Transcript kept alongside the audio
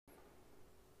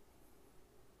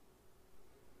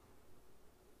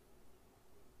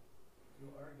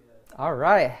All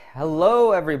right.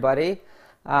 Hello, everybody.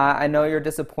 I know you're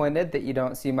disappointed that you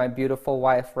don't see my beautiful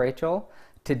wife, Rachel.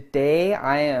 Today,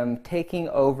 I am taking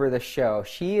over the show.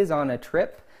 She is on a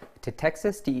trip to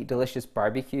Texas to eat delicious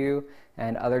barbecue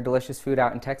and other delicious food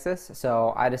out in Texas.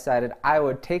 So I decided I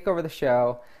would take over the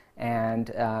show and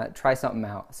try something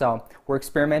out. So we're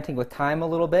experimenting with time a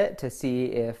little bit to see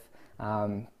if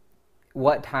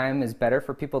what time is better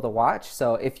for people to watch.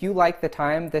 So if you like the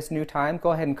time, this new time,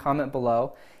 go ahead and comment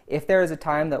below. If there is a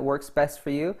time that works best for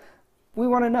you, we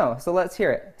want to know. So let's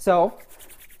hear it. So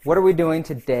what are we doing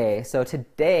today? So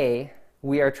today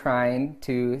we are trying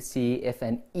to see if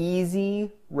an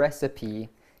easy recipe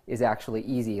is actually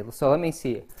easy. So let me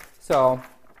see. So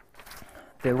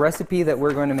the recipe that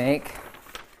we're going to make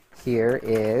here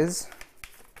is,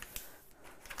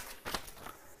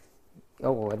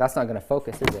 oh, that's not going to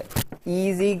focus, is it?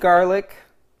 Easy garlic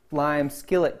lime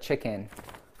skillet chicken.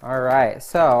 All right,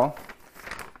 so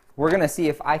we're going to see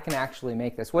if I can actually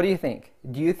make this. What do you think?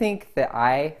 Do you think that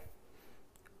I,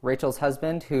 Rachel's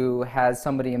husband, who has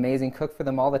somebody amazing cook for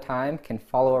them all the time, can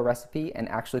follow a recipe and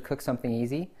actually cook something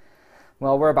easy?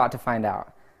 Well, we're about to find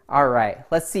out. All right,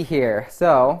 let's see here.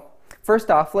 So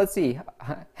first off, let's see.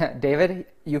 David,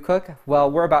 you cook? Well,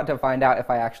 we're about to find out if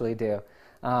I actually do.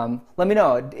 Let me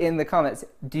know in the comments.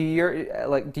 Do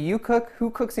you cook?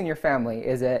 Who cooks in your family?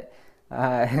 Is it?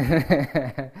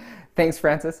 Thanks,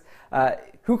 Francis.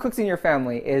 Who cooks in your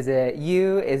family? Is it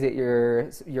you? Is it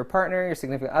your partner, your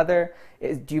significant other?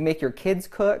 Do you make your kids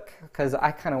cook? Because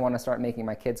I kind of want to start making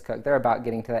my kids cook. They're about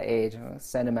getting to that age. I'm gonna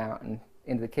send them out and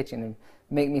into the kitchen and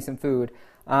make me some food.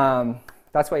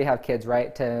 That's why you have kids,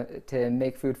 right? To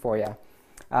make food for you.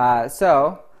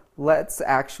 So let's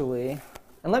actually.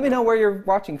 And let me know where you're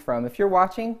watching from. If you're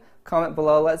watching, comment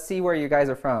below. Let's see where you guys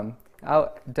are from. Oh,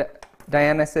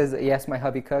 Diana says, yes, my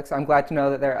hubby cooks. I'm glad to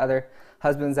know that there are other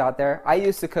husbands out there. I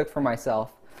used to cook for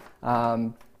myself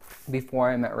before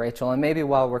I met Rachel. And maybe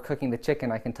while we're cooking the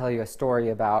chicken, I can tell you a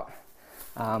story about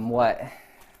what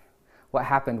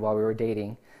happened while we were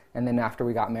dating. And then after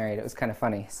we got married, it was kind of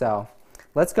funny. So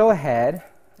let's go ahead.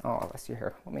 Oh, let's see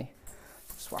here. Let me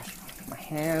just wash my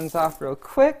hands off real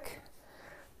quick.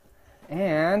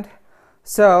 And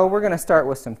so we're going to start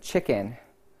with some chicken.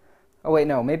 Oh, wait,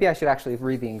 no. Maybe I should actually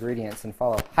read the ingredients and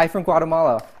follow. Hi from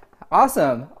Guatemala.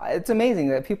 Awesome. It's amazing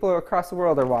that people across the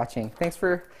world are watching. Thanks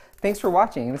for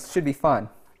watching. This should be fun.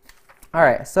 All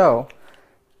right, so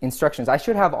instructions. I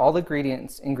should have all the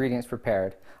ingredients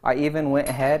prepared. I even went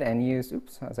ahead and used,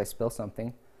 oops, as I spill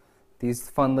something, these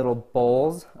fun little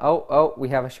bowls. Oh, we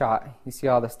have a shot. You see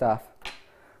all the stuff.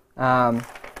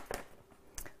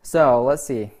 So let's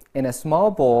see. In a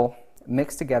small bowl,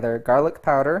 mix together garlic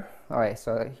powder. All right,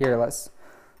 so here, let's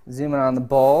zoom in on the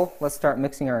bowl. Let's start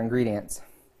mixing our ingredients.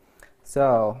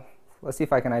 So let's see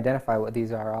if I can identify what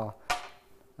these are all.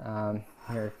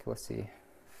 Here, let's see.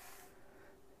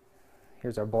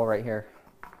 Here's our bowl right here.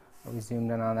 Are we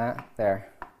zoomed in on that? There.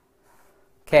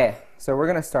 Okay, so we're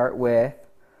going to start with,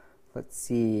 let's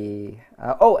see.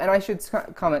 Oh, and I should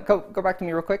comment. Go back to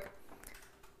me real quick.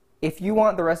 If you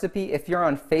want the recipe, if you're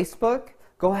on Facebook,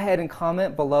 go ahead and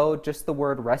comment below just the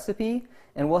word recipe,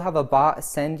 and we'll have a bot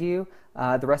send you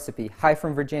the recipe. Hi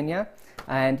from Virginia,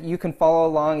 and you can follow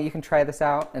along. You can try this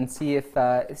out and see if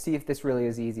this really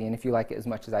is easy and if you like it as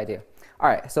much as I do. All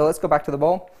right, so let's go back to the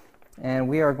bowl, and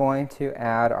we are going to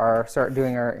start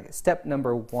doing our step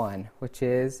number 1, which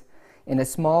is in a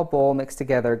small bowl mix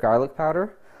together garlic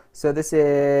powder. So this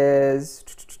is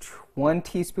 1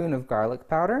 teaspoon of garlic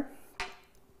powder.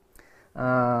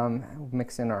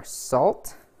 Mix in our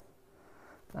salt.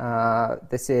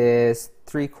 This is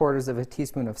 3/4 of a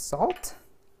teaspoon of salt.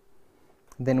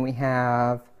 Then we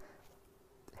have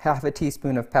 1/2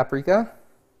 teaspoon of paprika.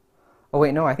 Oh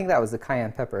wait, no, I think that was the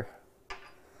cayenne pepper.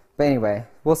 But anyway,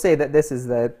 we'll say that this is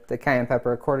the cayenne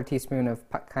pepper, 1/4 teaspoon of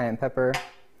cayenne pepper.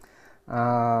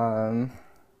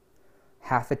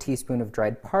 1/2 teaspoon of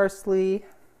dried parsley.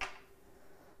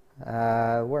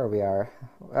 Where we are.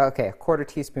 Okay, 1/4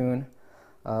 teaspoon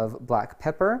of black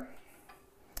pepper,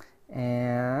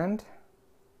 and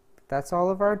that's all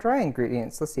of our dry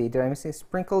ingredients. Let's see, did I miss any?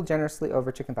 Sprinkle generously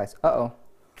over chicken thighs. Uh-oh.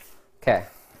 Okay,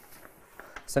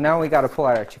 so now we got to pull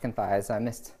out our chicken thighs. I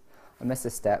missed a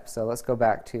step, so let's go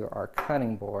back to our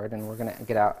cutting board, and we're going to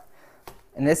get out,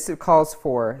 and this calls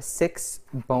for 6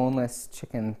 boneless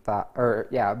chicken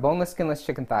boneless skinless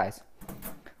chicken thighs.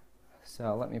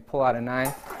 So let me pull out a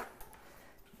knife.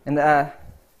 And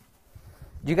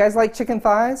do you guys like chicken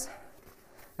thighs?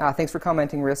 Thanks for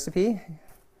commenting recipe.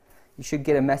 You should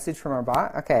get a message from our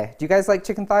bot. Okay, do you guys like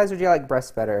chicken thighs or do you like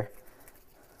breasts better?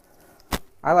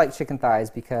 I like chicken thighs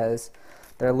because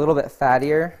they're a little bit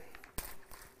fattier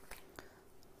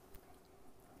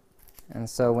And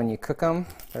so when you cook them,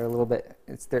 they're a little bit,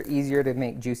 they're easier to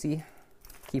make juicy,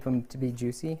 keep them to be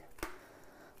juicy.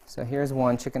 So here's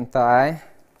one chicken thigh.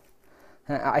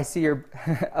 I see you're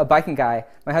a biking guy.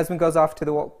 My husband goes off to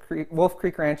the Wolf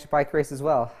Creek Ranch bike race as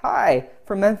well. Hi,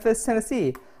 from Memphis,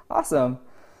 Tennessee. Awesome.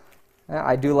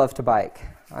 I do love to bike.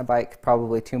 I bike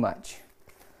probably too much.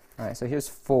 All right, so here's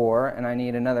 4, and I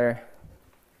need another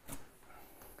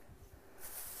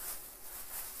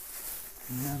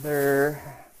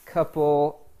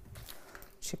couple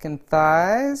chicken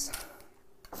thighs.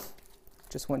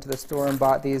 Just went to the store and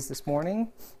bought these this morning.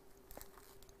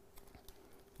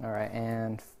 All right,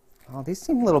 and oh, these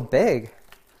seem a little big.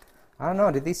 I don't know,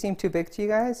 did these seem too big to you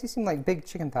guys? These seem like big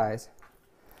chicken thighs.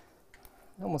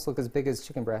 They almost look as big as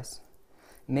chicken breasts.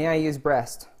 May I use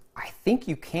breast? I think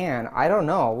you can. I don't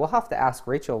know. We'll have to ask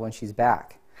Rachel when she's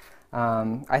back.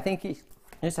 I think you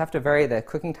just have to vary the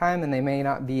cooking time, and they may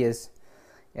not be as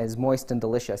moist and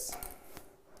delicious.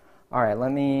 All right,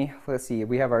 let's see.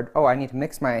 We have I need to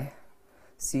mix my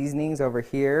seasonings over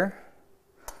here.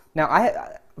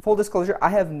 Now, full disclosure, I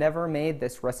have never made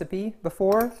this recipe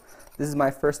before. This is my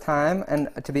first time, and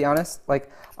to be honest,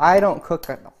 like, I don't cook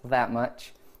that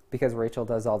much because Rachel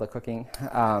does all the cooking,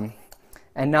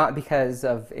 and not because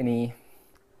of any,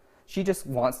 she just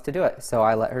wants to do it, so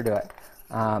I let her do it.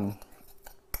 And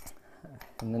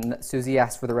then Susie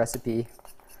asked for the recipe.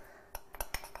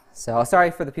 So sorry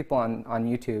for the people on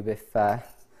YouTube if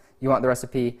you want the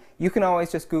recipe. You can always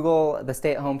just Google the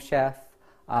stay-at-home chef,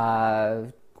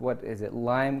 what is it,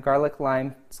 garlic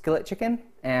lime skillet chicken,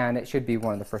 and it should be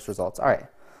one of the first results. All right,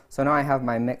 so now I have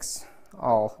my mix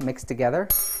all mixed together.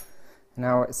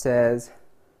 Now it says,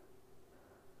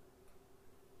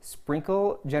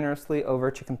 sprinkle generously over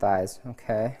chicken thighs.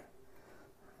 Okay,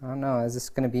 I don't know, is this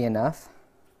going to be enough?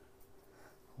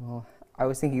 Well, I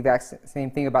was thinking the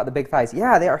same thing about the big thighs.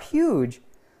 Yeah, they are huge.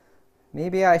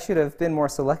 Maybe I should have been more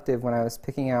selective when I was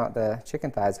picking out the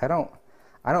chicken thighs. I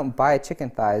don't buy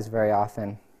chicken thighs very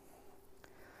often.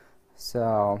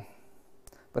 So,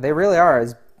 but they really are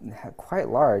quite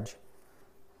large.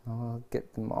 I'll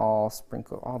get them all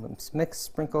sprinkled, all them mixed,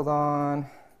 sprinkled on.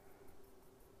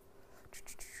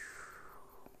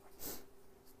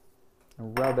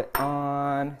 Rub it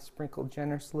on, sprinkle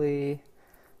generously.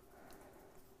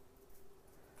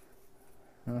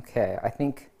 Okay, I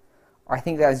think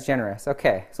that's generous.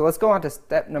 Okay, so let's go on to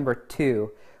step number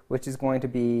 2, which is going to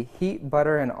be heat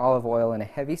butter and olive oil in a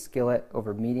heavy skillet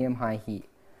over medium-high heat.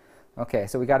 Okay,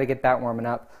 so we got to get that warming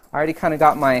up. I already kind of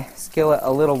got my skillet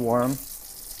a little warm.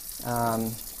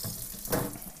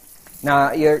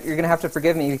 Now, you're going to have to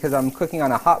forgive me because I'm cooking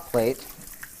on a hot plate,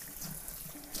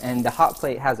 and the hot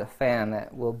plate has a fan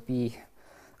that will be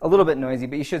a little bit noisy,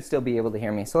 but you should still be able to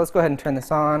hear me. So let's go ahead and turn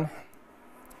this on.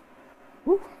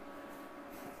 Woo.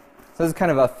 So this is kind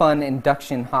of a fun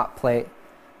induction hot plate.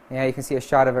 Yeah, you can see a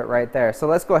shot of it right there. So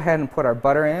let's go ahead and put our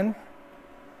butter in.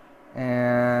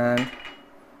 And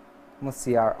let's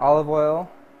see, our olive oil.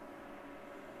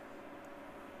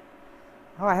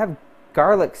 Oh, I have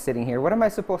garlic sitting here. What am I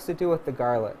supposed to do with the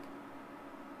garlic?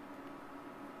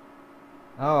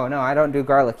 Oh, no, I don't do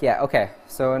garlic yet. Okay,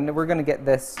 so we're going to get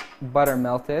this butter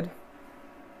melted.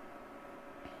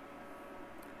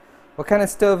 What kind of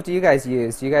stove do you guys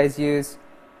use? Do you guys use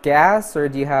gas, or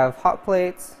do you have hot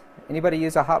plates? Anybody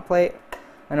use a hot plate?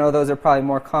 I know those are probably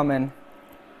more common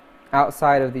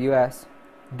outside of the US.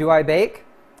 Do I bake?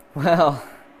 Well,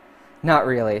 not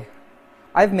really.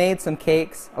 I've made some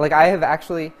cakes. Like, I have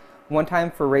actually, one time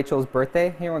for Rachel's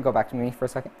birthday, here, we'll go back to me for a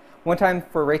second. One time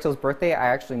for Rachel's birthday, I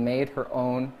actually made her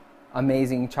own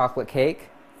amazing chocolate cake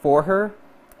for her.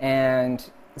 And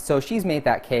so she's made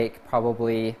that cake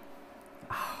probably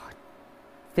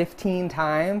 15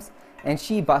 times, and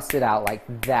she busted out like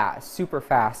that super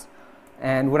fast.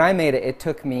 And when I made it, it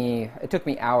took me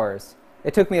hours.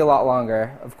 It took me a lot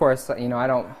longer. Of course, you know, I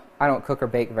don't cook or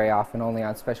bake very often, only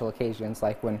on special occasions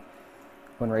like when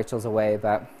Rachel's away.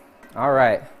 But all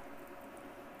right,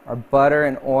 our butter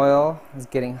and oil is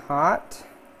getting hot.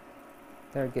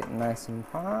 They're getting nice and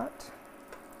hot.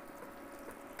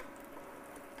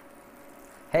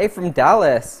 Hey, from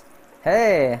Dallas.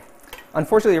 Hey.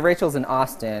 Unfortunately, Rachel's in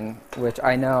Austin, which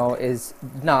I know is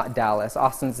not Dallas.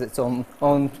 Austin's its own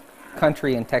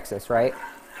country in Texas, right?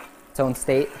 Its own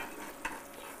state.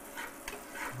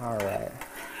 All right.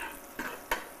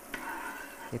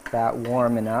 Get that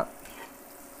warming up.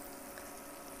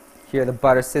 Hear the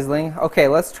butter sizzling. Okay,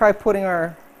 let's try putting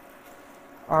our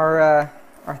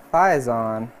thighs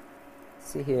on.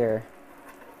 Let's see here.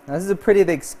 Now, this is a pretty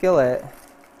big skillet,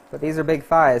 but these are big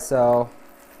thighs, so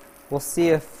we'll see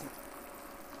if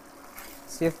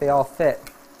they all fit.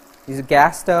 Use a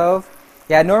gas stove.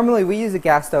 Yeah, normally we use a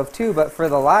gas stove too, but for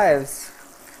the lives,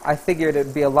 I figured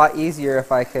it'd be a lot easier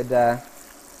if I could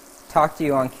talk to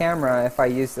you on camera if I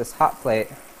use this hot plate,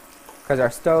 because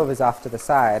our stove is off to the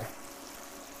side.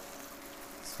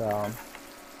 So,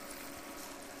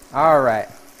 all right.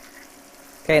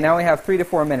 Okay, now we have 3 to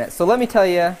 4 minutes. So let me tell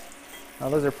you, oh,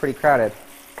 those are pretty crowded.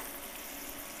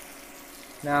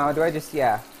 Now, do I just,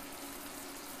 yeah.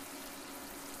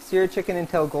 Sear chicken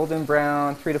until golden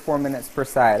brown, 3 to 4 minutes per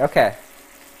side. Okay.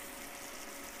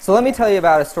 So let me tell you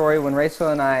about a story when Rachel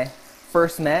and I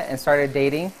first met and started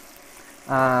dating.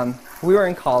 We were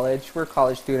in college. We were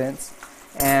college students.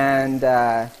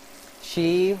 And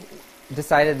she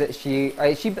decided that she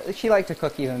liked to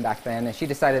cook even back then, and she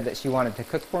decided that she wanted to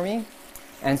cook for me.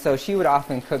 And so she would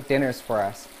often cook dinners for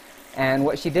us. And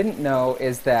what she didn't know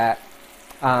is that,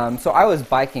 so I was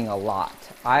biking a lot.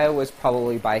 I was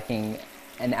probably biking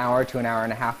an hour to an hour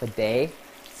and a half a day,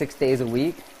 6 days a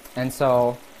week. And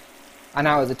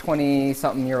I was a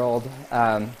 20-something-year-old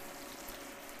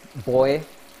boy.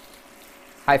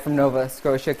 Hi from Nova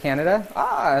Scotia, Canada.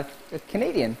 Ah, a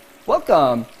Canadian.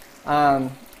 Welcome.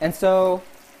 And so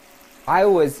I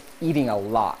was eating a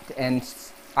lot. And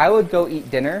I would go eat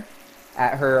dinner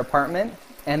at her apartment,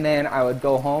 and then I would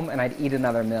go home and I'd eat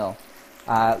another meal.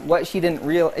 What she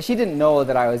didn't know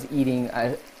that I was eating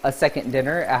a second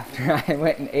dinner after I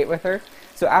went and ate with her.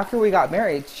 So after we got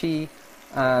married, she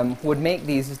would make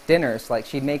these dinners. Like,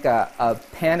 she'd make a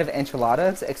pan of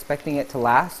enchiladas, expecting it to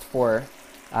last for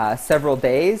several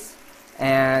days,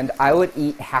 and I would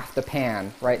eat half the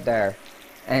pan right there.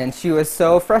 And she was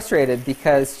so frustrated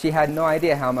because she had no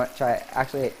idea how much I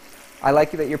actually ate. I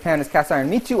like that your pan is cast iron.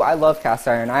 Me too, I love cast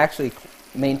iron. I actually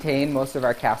maintain most of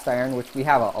our cast iron, which we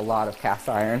have a lot of cast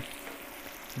iron.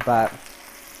 But,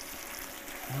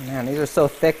 oh man, these are so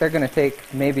thick, they're going to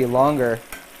take maybe longer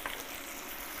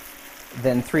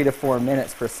than 3 to 4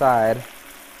 minutes per side.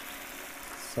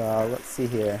 So let's see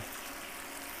here.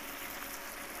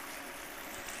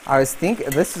 I was thinking,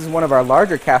 this is one of our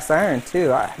larger cast iron too.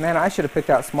 Man, I should have picked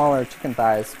out smaller chicken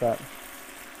thighs, but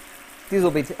these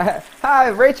will be... Hi,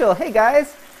 Rachel. Hey,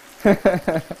 guys.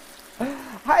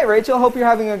 Hi, Rachel. Hope you're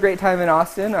having a great time in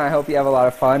Austin. I hope you have a lot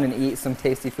of fun and eat some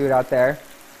tasty food out there.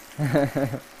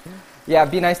 Yeah,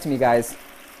 be nice to me, guys.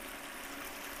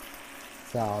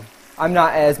 So, I'm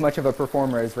not as much of a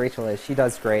performer as Rachel is. She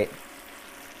does great.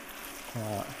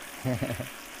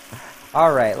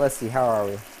 All right, let's see. How are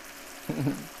we?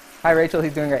 Hi, Rachel.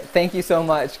 He's doing great. Thank you so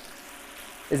much.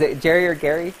 Is it Jerry or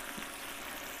Gary?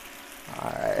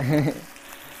 All right.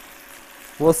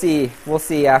 We'll see. We'll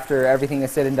see after everything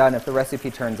is said and done if the recipe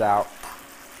turns out.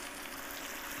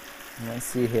 Let's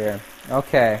see here.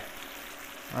 Okay.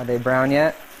 Are they brown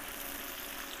yet?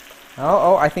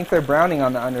 Oh, I think they're browning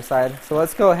on the underside. So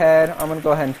let's go ahead. I'm going to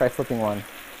go ahead and try flipping one.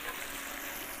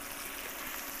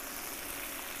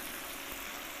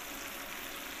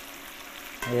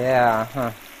 Yeah,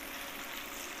 huh.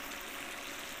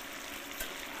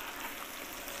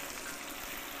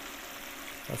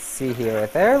 Let's see here.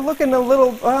 They're looking a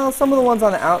little, well, some of the ones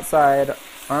on the outside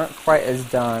aren't quite as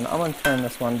done. I'm going to turn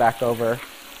this one back over.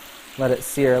 Let it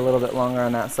sear a little bit longer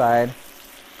on that side.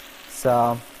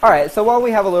 So, alright, so while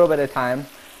we have a little bit of time,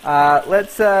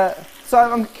 so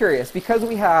I'm curious, because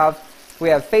we have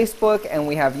Facebook and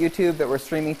we have YouTube that we're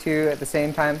streaming to at the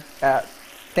same time.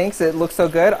 Thanks, it looks so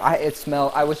good.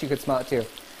 I wish you could smell it too.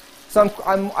 So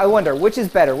I wonder, which is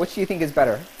better? Which do you think is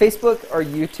better, Facebook or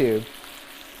YouTube?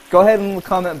 Go ahead and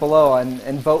comment below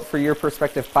and vote for your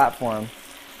perspective platform.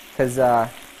 Because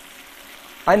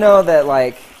I know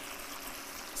that,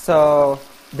 so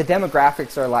the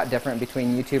demographics are a lot different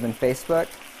between YouTube and Facebook.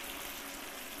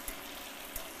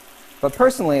 But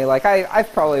personally,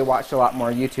 I've probably watched a lot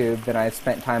more YouTube than I've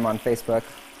spent time on Facebook.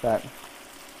 But,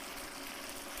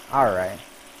 alright.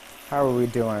 How are we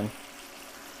doing?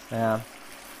 Yeah.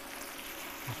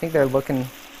 I think they're looking...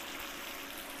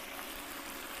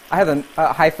 I have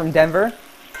a hi from Denver.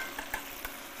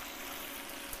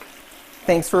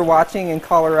 Thanks for watching in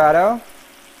Colorado.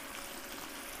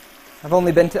 I've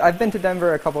been to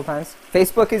Denver a couple times.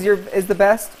 Facebook is the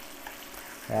best.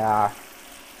 Yeah.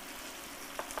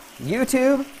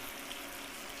 YouTube.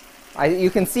 You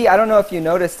can see. I don't know if you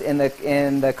noticed in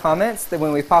the comments that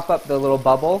when we pop up the little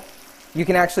bubble, you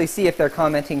can actually see if they're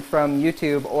commenting from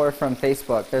YouTube or from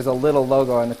Facebook. There's a little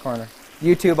logo in the corner.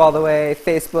 YouTube all the way.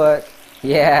 Facebook.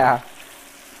 Yeah.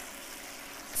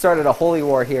 Started a holy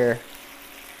war here.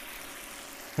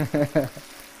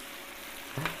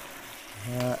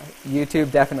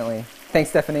 YouTube, definitely. Thanks,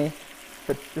 Stephanie.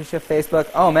 Patricia, Facebook.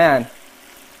 Oh, man.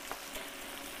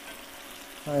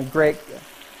 Great.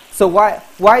 So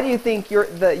why do you think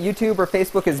the YouTube or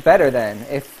Facebook is better then,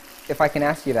 if I can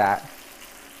ask you that?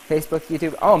 Facebook,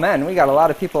 YouTube. Oh man, we got a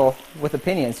lot of people with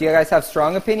opinions. Do you guys have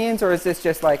strong opinions, or is this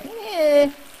just like,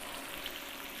 eh?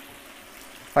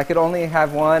 If I could only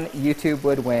have one, YouTube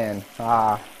would win.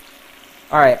 Ah.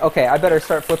 All right. Okay, I better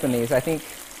start flipping these. I think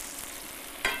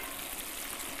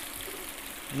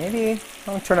maybe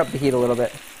I'll turn up the heat a little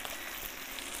bit.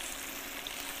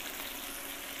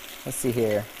 Let's see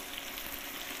here.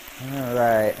 All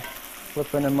right,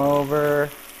 flipping them over.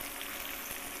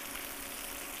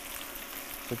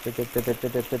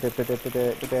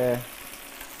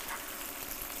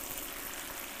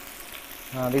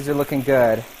 These are looking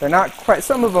good. They're not quite,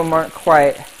 some of them aren't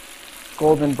quite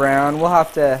golden brown. We'll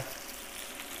have to,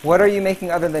 what are you making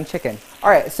other than chicken?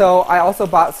 All right, so I also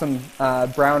bought some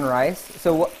brown rice.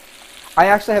 So I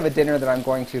actually have a dinner that I'm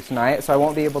going to tonight, so I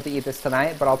won't be able to eat this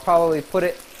tonight, but I'll probably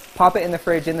pop it in the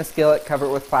fridge in the skillet, cover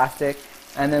it with plastic,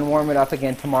 and then warm it up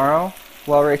again tomorrow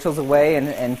while Rachel's away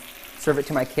and serve it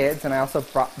to my kids. And I also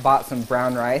bought some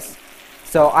brown rice.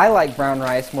 So I like brown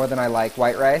rice more than I like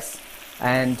white rice,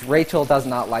 and Rachel does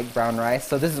not like brown rice,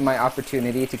 so this is my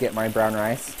opportunity to get my brown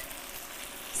rice.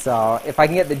 So if I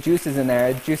can get the juices in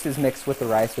there, juices mixed with the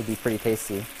rice would be pretty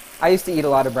tasty. I used to eat a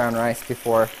lot of brown rice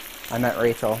before I met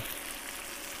Rachel.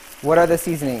 What are the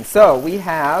seasonings? So we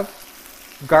have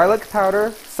garlic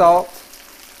powder, salt,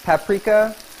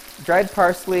 paprika, dried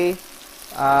parsley,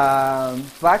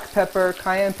 black pepper,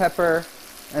 cayenne pepper,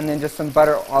 and then just some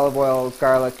butter, olive oil,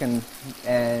 garlic, and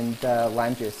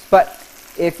lime juice. But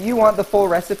if you want the full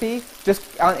recipe,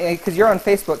 just because you're on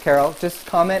Facebook, Carol, just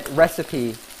comment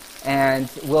recipe, and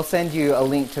we'll send you a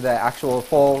link to the actual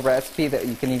full recipe that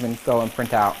you can even go and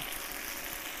print out.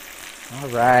 All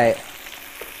right.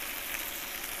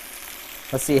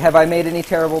 Let's see, have I made any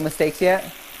terrible mistakes yet?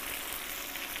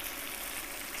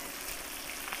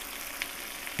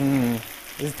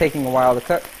 This is taking a while to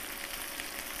cook.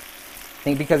 I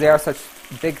think because they are such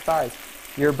big thighs.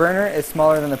 Your burner is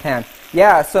smaller than the pan.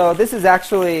 Yeah, so this is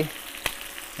actually,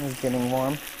 it's getting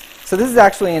warm. So this is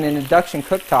actually an induction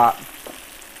cooktop.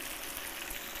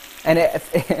 And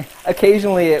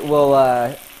occasionally it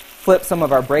will flip some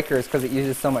of our breakers because it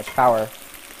uses so much power.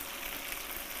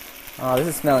 Oh, this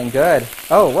is smelling good.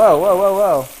 Oh, whoa, whoa, whoa,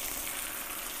 whoa.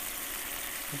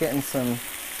 I'm getting some...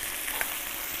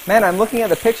 Man, I'm looking at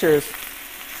the pictures.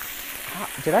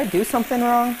 Did I do something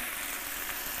wrong?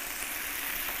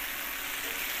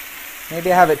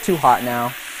 Maybe I have it too hot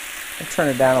now. I'll turn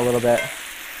it down a little bit.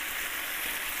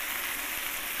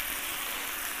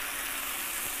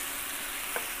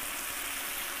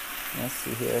 Let's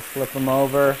see here. Flip them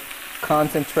over.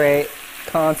 Concentrate.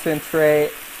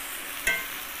 Concentrate.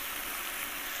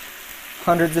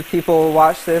 Hundreds of people will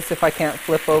watch this if I can't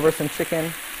flip over some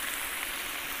chicken.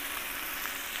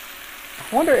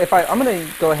 I wonder if I'm going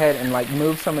to go ahead and like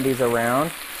move some of these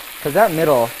around, because that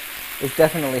middle is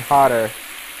definitely hotter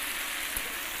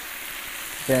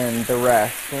than the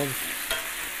rest. We'll just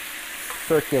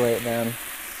circulate them.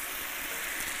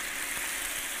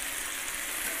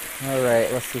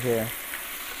 Alright, let's see here.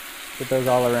 Get those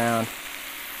all around.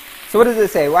 So what does it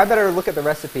say? Well, I better look at the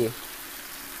recipe.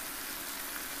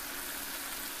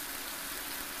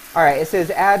 Alright, it says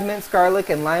add minced garlic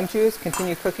and lime juice.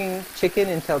 Continue cooking chicken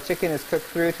until chicken is cooked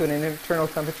through to an internal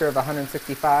temperature of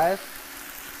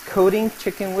 165. Coating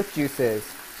chicken with juices.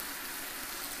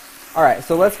 Alright,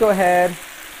 so let's go ahead.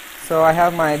 So I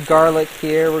have my garlic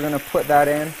here. We're going to put that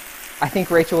in. I think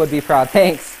Rachel would be proud.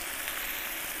 Thanks.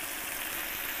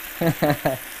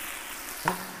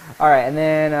 Alright, and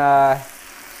then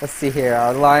let's see here.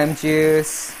 Our lime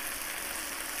juice.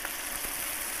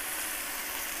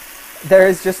 There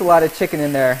is just a lot of chicken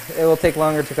in there. It will take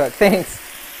longer to cook. Thanks.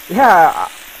 Yeah,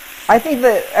 I think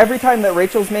that every time that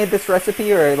Rachel's made this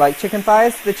recipe, or like chicken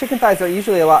thighs, the chicken thighs are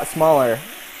usually a lot smaller.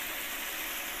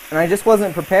 And I just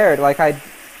wasn't prepared. Like I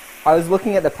was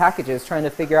looking at the packages trying to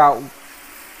figure out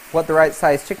what the right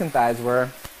size chicken thighs were.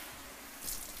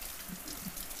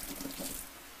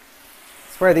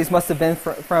 I swear these must have been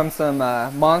from some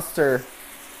monster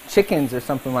chickens or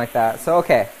something like that. So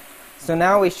okay, so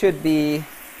now we should be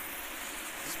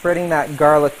spreading that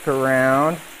garlic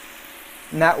around.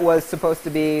 And that was supposed to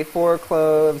be 4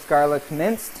 cloves garlic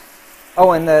minced.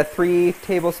 Oh, and the 3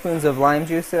 tablespoons of lime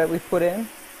juice that we put in.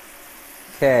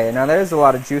 Okay, now there's a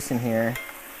lot of juice in here.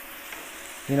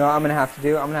 You know what I'm going to have to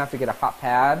do? I'm going to have to get a hot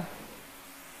pad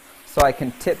so I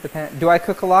can tip the pan. Do I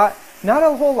cook a lot? Not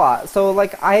a whole lot. So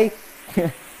like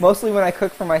mostly when I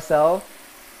cook for myself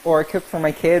or cook for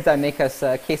my kids, I make us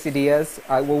quesadillas.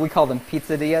 Well, we call them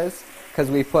pizzadillas,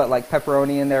 because we put like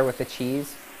pepperoni in there with the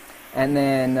cheese. And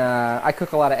then I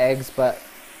cook a lot of eggs, but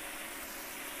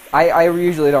I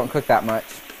usually don't cook that much.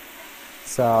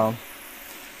 So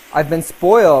I've been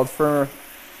spoiled for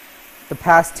the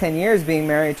past 10 years being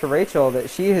married to Rachel that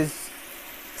she has...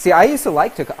 See, I used to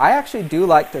like to cook. I actually do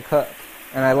like to cook,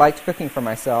 and I liked cooking for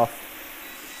myself.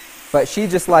 But she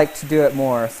just liked to do it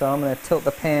more. So I'm going to tilt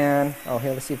the pan. Oh,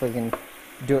 here, let's see if we can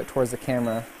do it towards the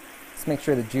camera. Let's make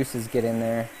sure the juices get in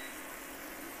there.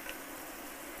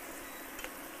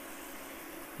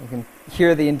 You can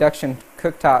hear the induction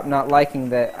cooktop not liking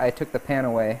that I took the pan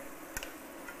away.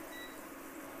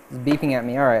 It's beeping at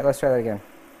me. All right, let's try that again.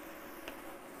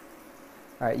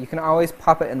 All right, you can always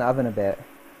pop it in the oven a bit.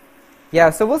 Yeah,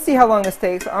 so we'll see how long this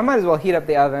takes. I might as well heat up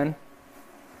the oven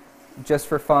just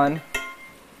for fun.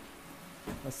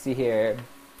 Let's see here.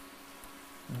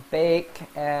 Bake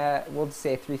at, we'll just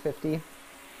say 350.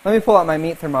 Let me pull out my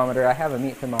meat thermometer. I have a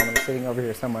meat thermometer sitting over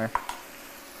here somewhere.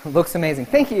 It looks amazing.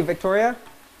 Thank you, Victoria.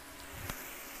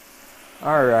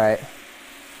 All right.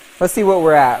 Let's see what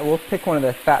we're at. We'll pick one of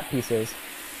the fat pieces.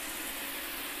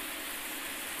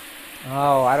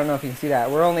 Oh, I don't know if you can see that.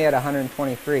 We're only at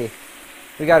 123.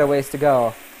 We got a ways to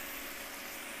go.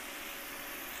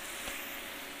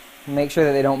 Make sure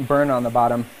that they don't burn on the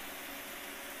bottom.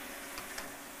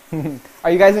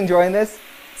 Are you guys enjoying this?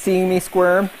 Seeing me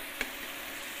squirm?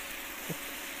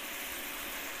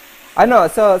 I know,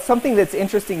 so something that's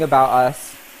interesting about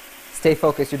us, stay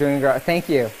focused, you're doing great. Thank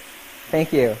you.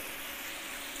 Thank you.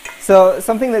 So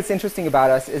something that's interesting about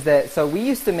us is that, so we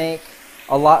used to make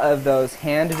a lot of those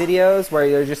hand videos where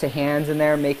there's just a hands in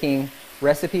there making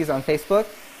recipes on Facebook.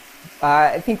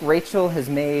 I think Rachel has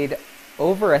made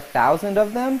over 1,000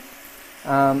 of them,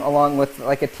 along with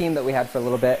like a team that we had for a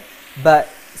little bit. But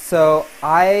so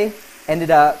I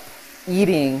ended up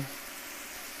eating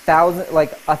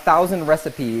 1,000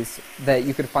 recipes that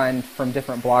you could find from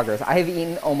different bloggers. I have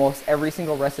eaten almost every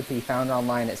single recipe found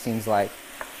online, it seems like.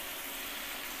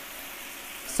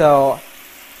 So,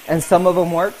 and some of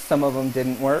them worked, some of them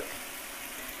didn't work.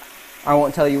 I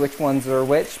won't tell you which ones are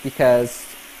which because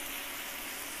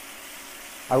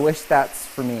I wish that's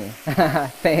for me.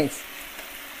 Thanks.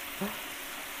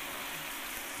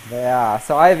 Yeah,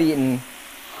 so I've eaten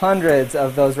hundreds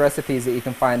of those recipes that you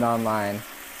can find online.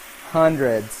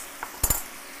 Hundreds.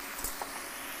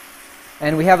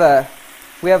 And we have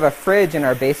a fridge in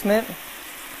our basement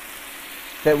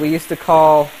that we used to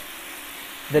call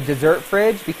the dessert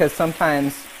fridge because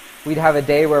sometimes we'd have a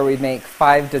day where we'd make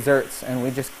 5 desserts and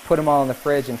we'd just put them all in the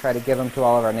fridge and try to give them to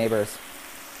all of our neighbors.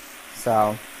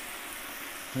 So,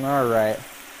 all right.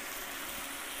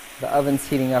 The oven's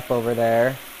heating up over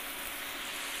there.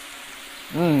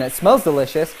 It smells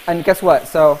delicious. And guess what?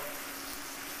 So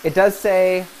it does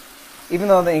say, even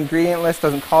though the ingredient list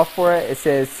doesn't call for it, it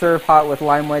says serve hot with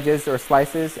lime wedges or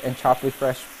slices and chopped with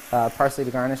fresh parsley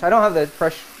to garnish. I don't have the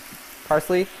fresh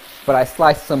parsley, but I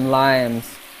sliced some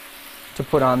limes to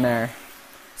put on there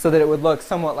so that it would look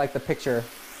somewhat like the picture.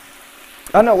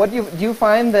 I don't know, what do you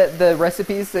find that the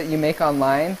recipes that you make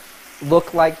online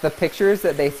look like the pictures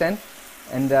that they send?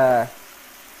 And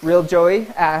Real Joey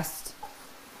asked,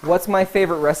 what's my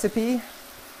favorite recipe?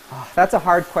 Oh, that's a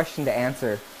hard question to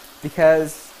answer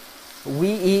because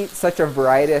we eat such a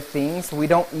variety of things. We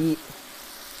don't eat,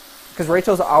 because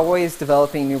Rachel's always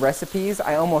developing new recipes,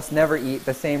 I almost never eat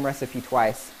the same recipe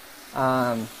twice.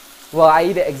 Well, I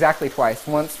eat it exactly twice,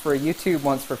 once for YouTube,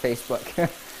 once for Facebook.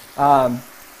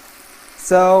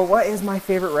 So what is my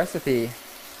favorite recipe?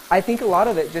 I think a lot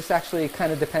of it just actually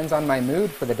kind of depends on my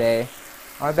mood for the day.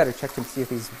 Oh, I better check to see if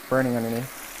he's burning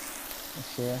underneath. Let's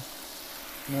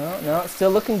see. No, it's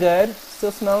still looking good.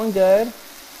 Still smelling good.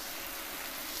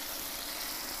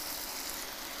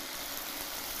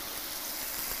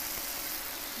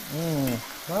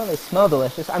 Well, they smell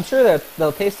delicious. I'm sure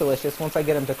they'll taste delicious once I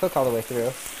get them to cook all the way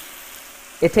through.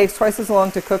 It takes twice as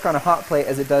long to cook on a hot plate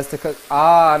as it does to cook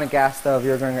on a gas stove.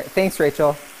 You're going right. Thanks,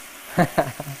 Rachel.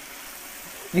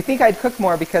 You think I'd cook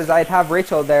more because I'd have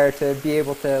Rachel there to be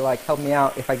able to like help me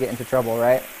out if I get into trouble,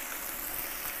 right?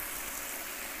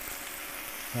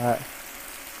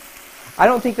 I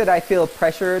don't think that I feel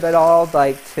pressured at all,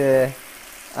 like to.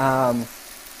 I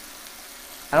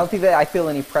don't think that I feel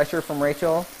any pressure from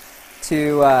Rachel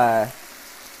to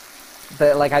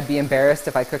that like I'd be embarrassed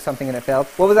if I cooked something and it failed.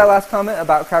 What was that last comment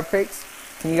about crab cakes?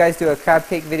 Can you guys do a crab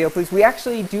cake video, please? We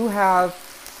actually do have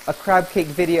a crab cake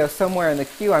video somewhere in the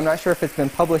queue. I'm not sure if it's been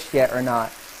published yet or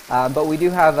not, but we do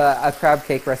have a crab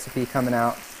cake recipe coming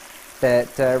out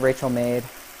that Rachel made.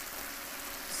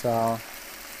 So.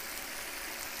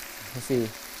 Let's see.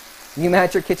 You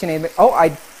match your KitchenAid. Oh,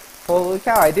 holy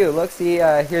cow, I do. Look, see,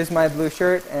 here's my blue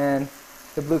shirt and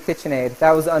the blue KitchenAid.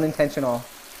 That was unintentional.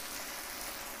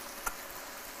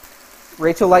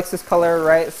 Rachel likes this color,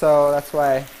 right? So that's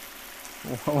why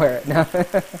we'll wear it now.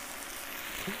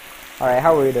 All right,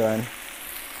 how are we doing?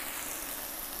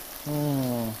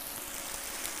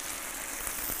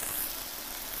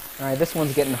 All right, this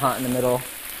one's getting hot in the middle.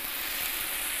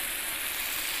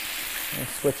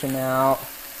 Switch them out.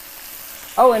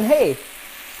 Oh, and hey,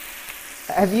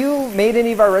 have you made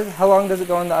any of our, how long does it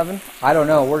go in the oven? I don't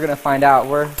know. We're going to find out.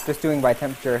 We're just doing by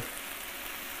temperature.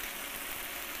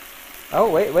 Oh,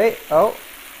 wait. Oh.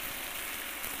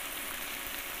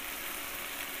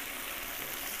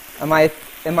 Am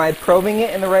I probing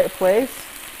it in the right place?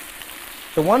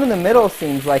 The one in the middle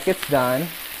seems like it's done.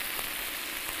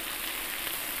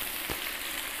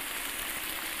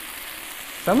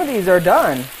 Some of these are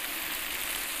done.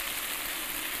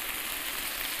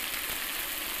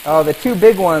 Oh, the two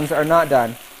big ones are not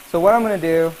done. So what I'm going to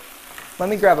do, let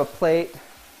me grab a plate.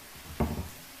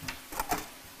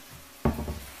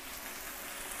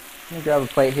 Let me grab a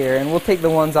plate here, and we'll take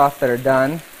the ones off that are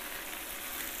done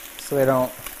so they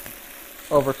don't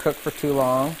overcook for too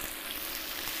long.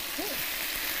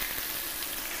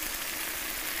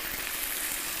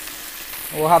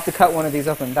 We'll have to cut one of these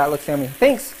open. That looks yummy.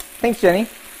 Thanks, Jenny.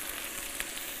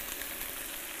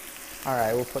 All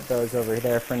right, we'll put those over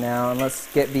there for now, and let's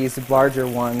get these larger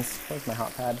ones. Where's my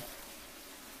hot pad?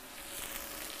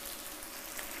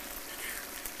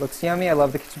 Looks yummy. I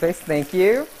love the kitchen base. Thank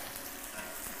you.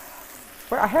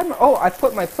 Where I had my, oh, I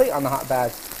put my plate on the hot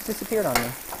pad. It disappeared on me.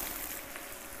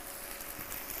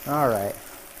 All right.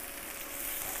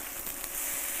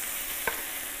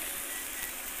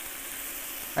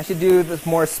 I should do this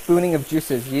more spooning of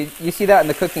juices. You see that in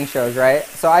the cooking shows, right?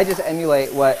 So I just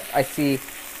emulate what I see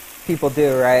people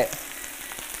do, right?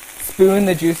 Spoon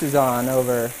the juices on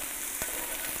over.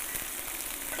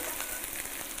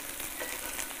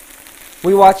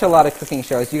 We watch a lot of cooking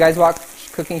shows. You guys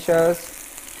watch cooking shows?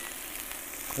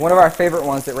 One of our favorite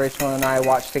ones that Rachel and I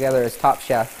watch together is Top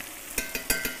Chef.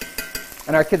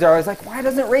 And our kids are always like, why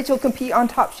doesn't Rachel compete on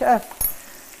Top Chef?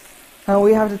 And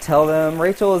we have to tell them,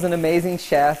 Rachel is an amazing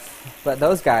chef, but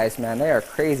those guys, man, they are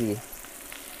crazy.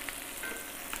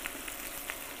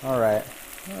 All right.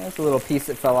 Well, that's a little piece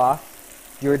that fell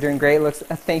off. You were doing great.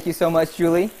 Thank you so much,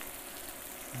 Julie.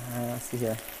 Let's see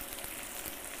here.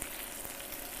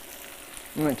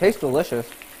 It tastes delicious.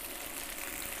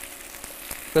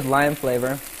 Good lime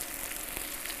flavor.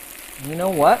 You know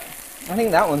what? I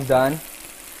think that one's done.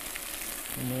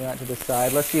 Move that to the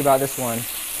side. Let's see about this one.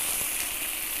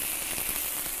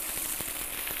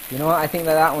 You know what? I think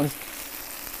that one's...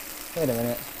 Wait a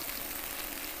minute.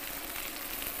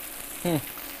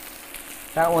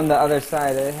 That one, the other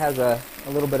side, it has a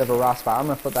little bit of a raw spot. I'm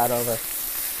going to flip that over.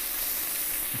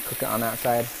 And cook it on that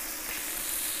side.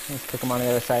 Let's cook them on the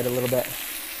other side a little bit.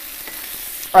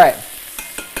 Alright.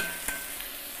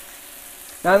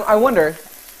 Now, I wonder,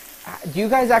 do you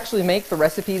guys actually make the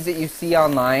recipes that you see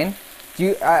online?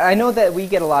 I know that we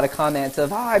get a lot of comments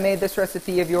of, oh, I made this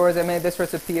recipe of yours, I made this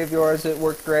recipe of yours, it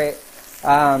worked great.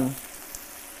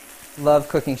 Love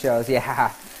cooking shows,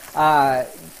 yeah.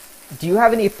 Do you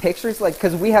have any pictures?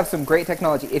 Because we have some great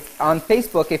technology. On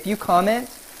Facebook, if you comment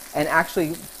and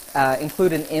actually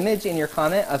include an image in your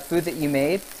comment of food that you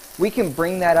made, we can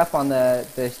bring that up on the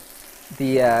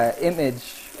image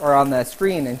or on the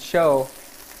screen and show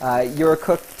your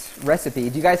cooked recipe.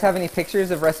 Do you guys have any pictures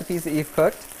of recipes that you've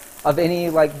cooked? Of any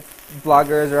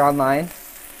bloggers or online?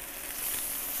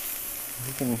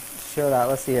 You can show that.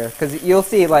 Let's see here. Because you'll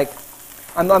see,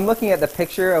 I'm looking at the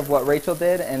picture of what Rachel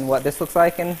did and what this looks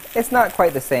like, and it's not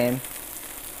quite the same.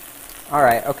 All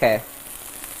right, okay.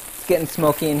 It's getting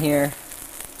smoky in here.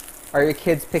 Are your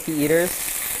kids picky eaters?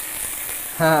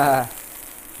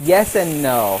 Yes and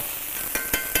no.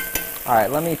 All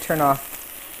right, let me turn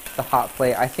off the hot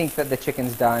plate. I think that the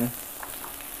chicken's done.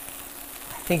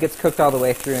 I think it's cooked all the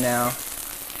way through now.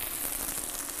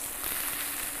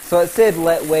 So it said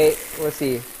wait, let's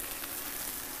see.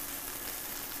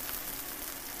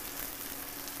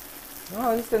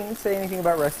 Oh, this didn't say anything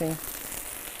about resting.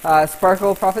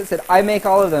 Sparkle Prophet said, I make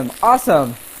all of them.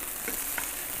 Awesome!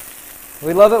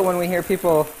 We love it when we hear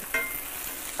people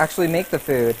actually make the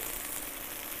food.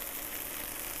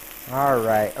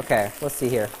 Alright, okay, let's see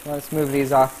here. Let's move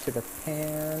these off to the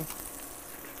pan.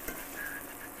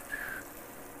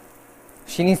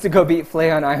 She needs to go beat Flay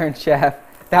on Iron Chef.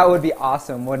 That would be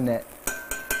awesome, wouldn't it?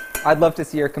 I'd love to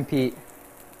see her compete.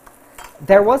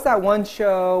 There was that one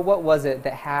show, what was it,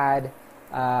 that had,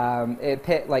 it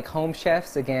pit home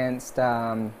chefs against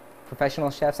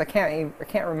professional chefs. I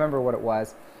can't remember what it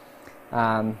was.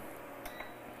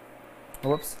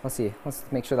 Whoops, let's see. Let's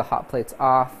make sure the hot plate's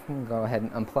off. I'm going to go ahead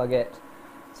and unplug it.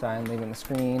 Sorry, I'm leaving the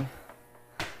screen.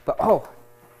 But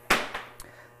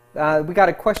we got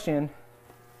a question.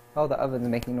 Oh, the oven's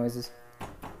making noises.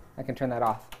 I can turn that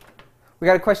off. We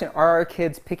got a question. Are our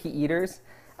kids picky eaters?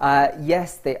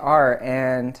 Yes, they are.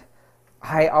 And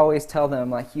I always tell them,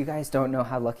 like, you guys don't know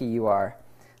how lucky you are.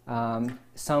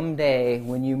 Someday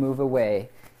when you move away,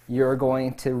 you're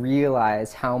going to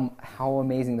realize how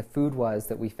amazing the food was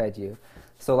that we fed you.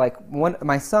 So like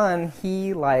my son,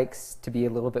 he likes to be a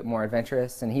little bit more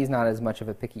adventurous, and he's not as much of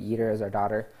a picky eater as our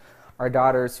daughter. Our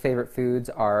daughter's favorite foods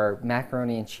are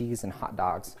macaroni and cheese and hot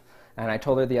dogs. And I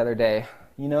told her the other day,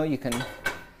 you know, you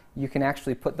can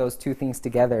actually put those two things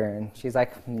together. And she's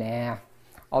like, nah,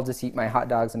 I'll just eat my hot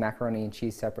dogs and macaroni and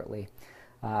cheese separately.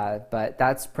 But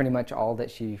that's pretty much all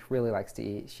that she really likes to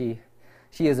eat. She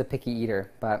is a picky eater,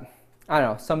 but I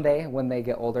don't know, someday when they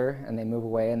get older and they move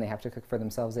away and they have to cook for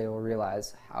themselves, they will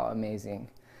realize how amazing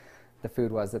the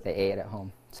food was that they ate at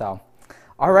home. So,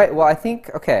 all right, well, I think,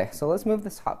 okay, so let's move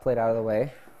this hot plate out of the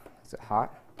way. Is it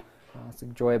hot? That's the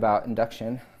joy about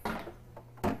induction.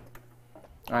 All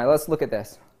right, let's look at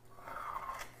this.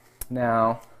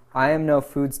 Now, I am no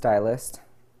food stylist.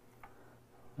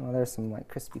 Oh, there's some like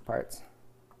crispy parts.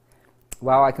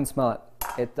 Wow, I can smell it.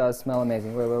 It does smell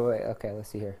amazing. Wait. Okay, let's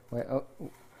see here. Wait, oh,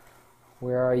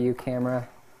 where are you, camera?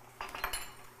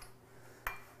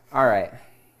 All right.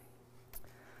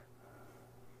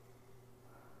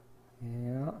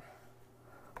 Yeah.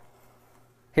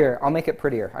 Here, I'll make it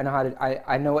prettier. I know how to.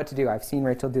 I know what to do. I've seen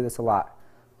Rachel do this a lot.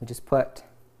 We just put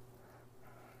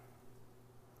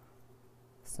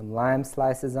some lime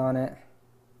slices on it.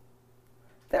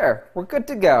 There, we're good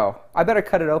to go. I better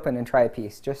cut it open and try a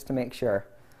piece just to make sure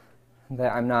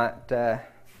that I'm not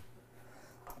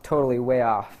totally way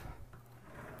off.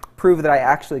 Prove that I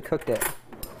actually cooked it.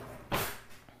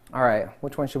 All right,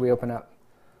 which one should we open up?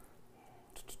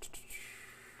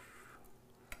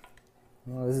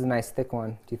 Well, this is a nice thick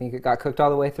one. Do you think it got cooked all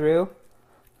the way through?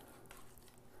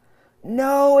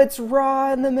 No, it's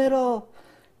raw in the middle.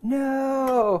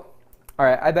 No. All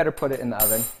right, I better put it in the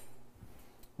oven.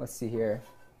 Let's see here.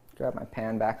 Grab my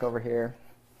pan back over here.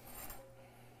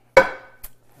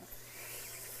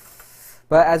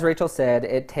 But as Rachel said,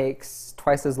 it takes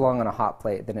twice as long on a hot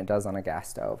plate than it does on a gas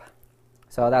stove.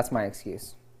 So that's my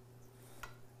excuse.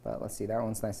 But let's see, that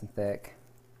one's nice and thick.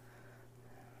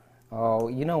 Oh,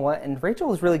 you know what? And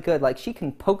Rachel is really good. Like, she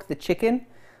can poke the chicken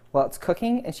while it's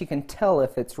cooking, and she can tell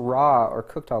if it's raw or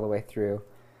cooked all the way through.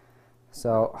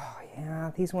 So, oh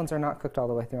yeah, these ones are not cooked all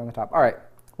the way through on the top. All right,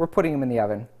 we're putting them in the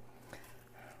oven.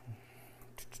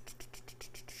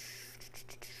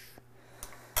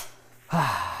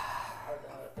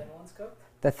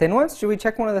 The thin ones? Should we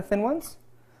check one of the thin ones?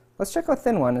 Let's check a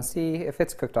thin one and see if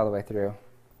it's cooked all the way through.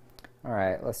 All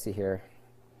right, let's see here.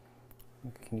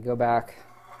 Can you go back?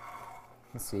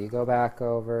 Let's see, go back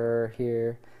over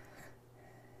here.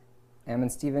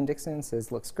 Steven Dixon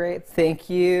says, looks great. Thank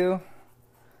you.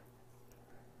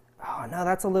 Oh, no,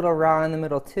 that's a little raw in the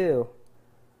middle, too.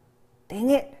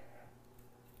 Dang it.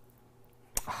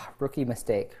 Oh, rookie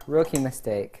mistake. Rookie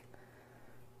mistake.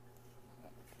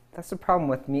 That's the problem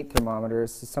with meat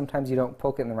thermometers. Sometimes you don't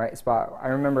poke it in the right spot. I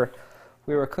remember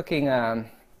we were cooking, oh,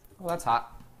 that's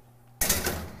hot.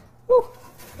 Woo!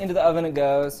 Into the oven it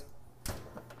goes.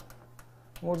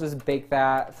 We'll just bake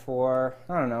that for,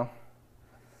 I don't know.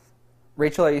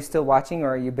 Rachel, are you still watching,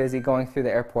 or are you busy going through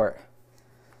the airport?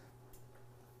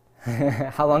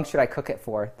 How long should I cook it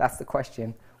for? That's the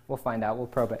question. We'll find out. We'll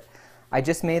probe it. I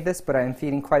just made this, but I'm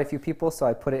feeding quite a few people, so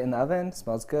I put it in the oven.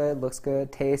 Smells good, looks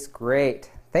good, tastes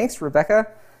great. Thanks, Rebecca.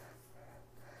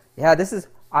 Yeah, this is,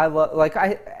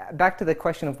 back to the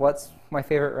question of what's my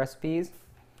favorite recipes.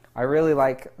 I really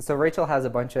like, so Rachel has a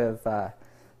bunch of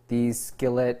these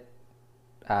skillet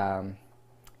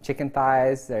chicken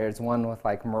thighs. There's one with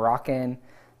like Moroccan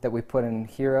that we put in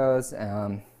Heroes.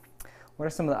 What are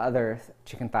some of the other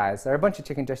chicken thighs? There are a bunch of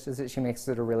chicken dishes that she makes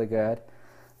that are really good.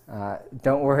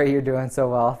 Don't worry, you're doing so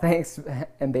well. Thanks,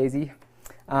 Mbazy.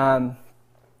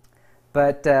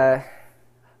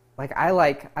 Like I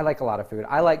like a lot of food.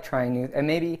 I like trying new, and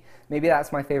maybe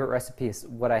that's my favorite recipe is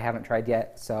what I haven't tried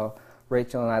yet. So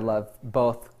Rachel and I love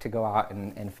both to go out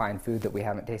and find food that we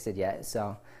haven't tasted yet.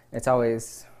 So it's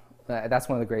always, that's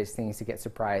one of the greatest things, to get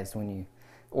surprised when you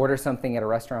order something at a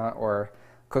restaurant or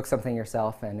cook something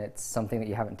yourself and it's something that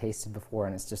you haven't tasted before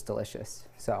and it's just delicious.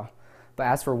 So, but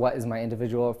as for what is my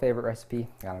individual favorite recipe,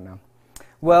 I don't know.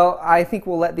 Well, I think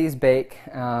we'll let these bake.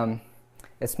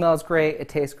 It smells great, it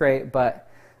tastes great, but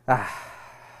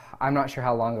I'm not sure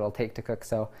how long it'll take to cook,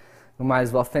 so we might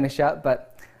as well finish up.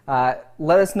 But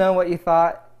let us know what you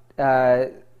thought.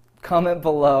 Comment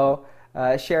below,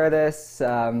 share this,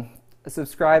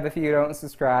 subscribe if you don't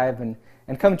subscribe, and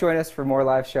And come join us for more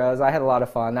live shows. I had a lot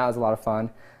of fun. That was a lot of fun.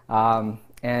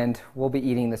 And we'll be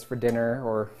eating this for dinner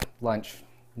or lunch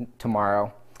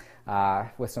tomorrow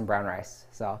with some brown rice.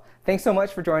 So thanks so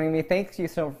much for joining me. Thank you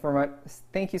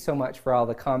so much for all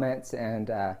the comments and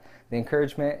the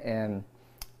encouragement. And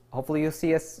hopefully you'll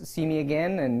see me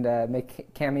again and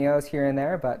make cameos here and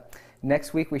there. But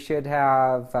next week we should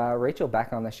have Rachel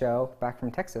back on the show, back from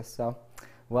Texas. So,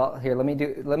 well, here,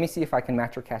 let me see if I can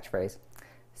match her catchphrase.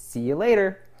 See you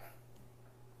later.